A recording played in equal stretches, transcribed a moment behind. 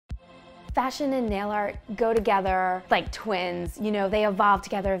Fashion and nail art go together like twins. You know, they evolve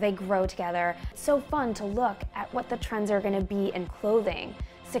together, they grow together. It's so fun to look at what the trends are gonna be in clothing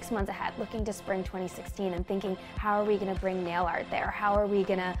 6 months ahead, looking to spring 2016 and thinking, how are we gonna bring nail art there? How are we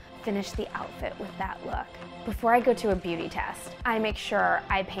gonna finish the outfit with that look? Before I go to a beauty test, I make sure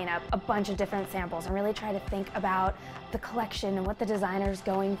I paint up a bunch of different samples and really try to think about the collection and what the designer's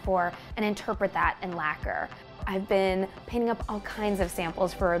going for and interpret that in lacquer. I've been painting up all kinds of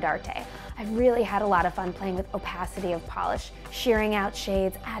samples for Rodarte. I've really had a lot of fun playing with opacity of polish, shearing out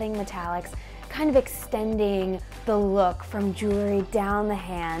shades, adding metallics, kind of extending the look from jewelry down the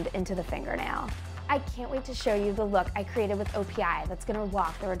hand into the fingernail. I can't wait to show you the look I created with OPI that's gonna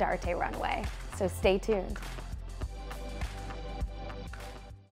walk the Rodarte runway, so stay tuned.